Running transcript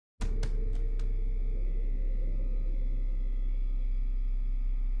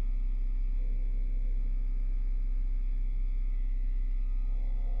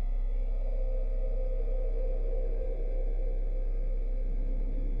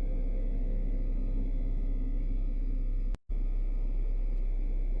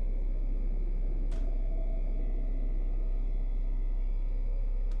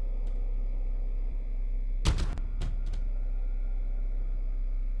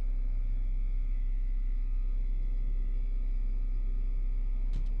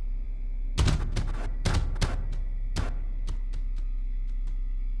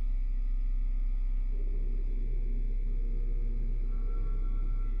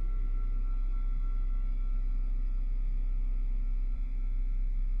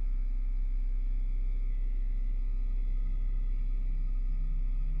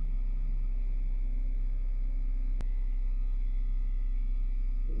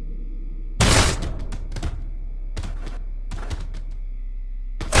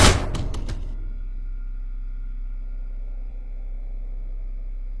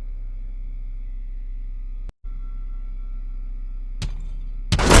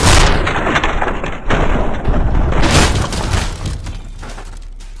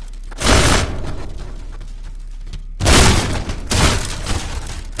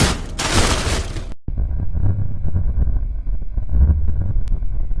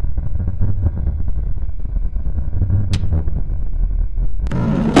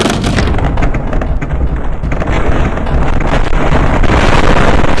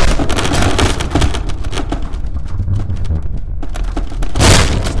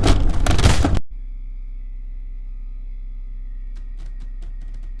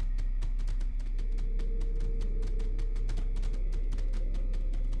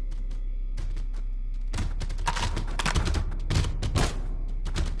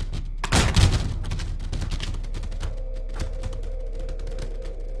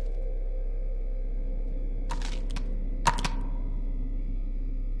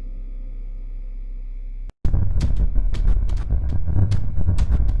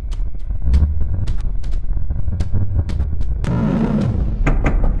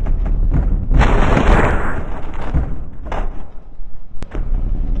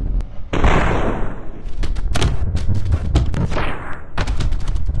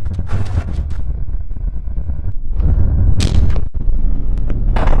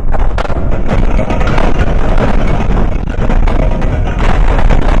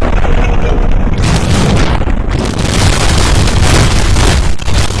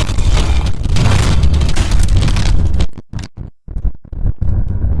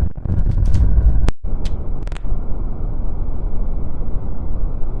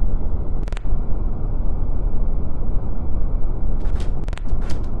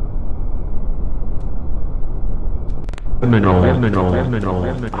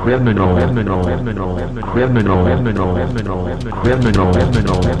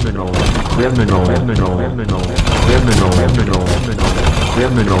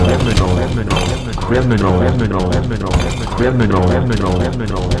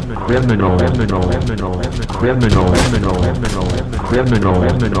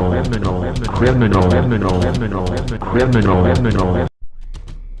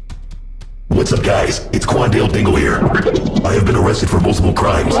What's up, guys? It's Quandale Dingle here. I have been arrested for multiple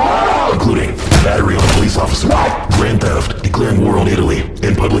crimes, including battery on a police officer, grand theft, declaring war on Italy,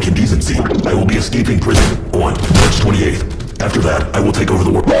 and public indecency. I will be escaping prison on March 28th. After that, I will take over the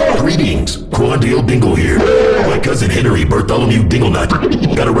world. Greetings, Quandale Dingle here. My cousin Henry Bartholomew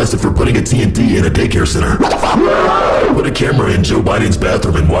Dinglenut got arrested for putting a TNT in a daycare center. Put a camera in Joe Biden's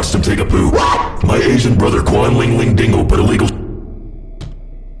bathroom and watched him take a poo. My Asian brother Quan Ling Ling Dingle put illegal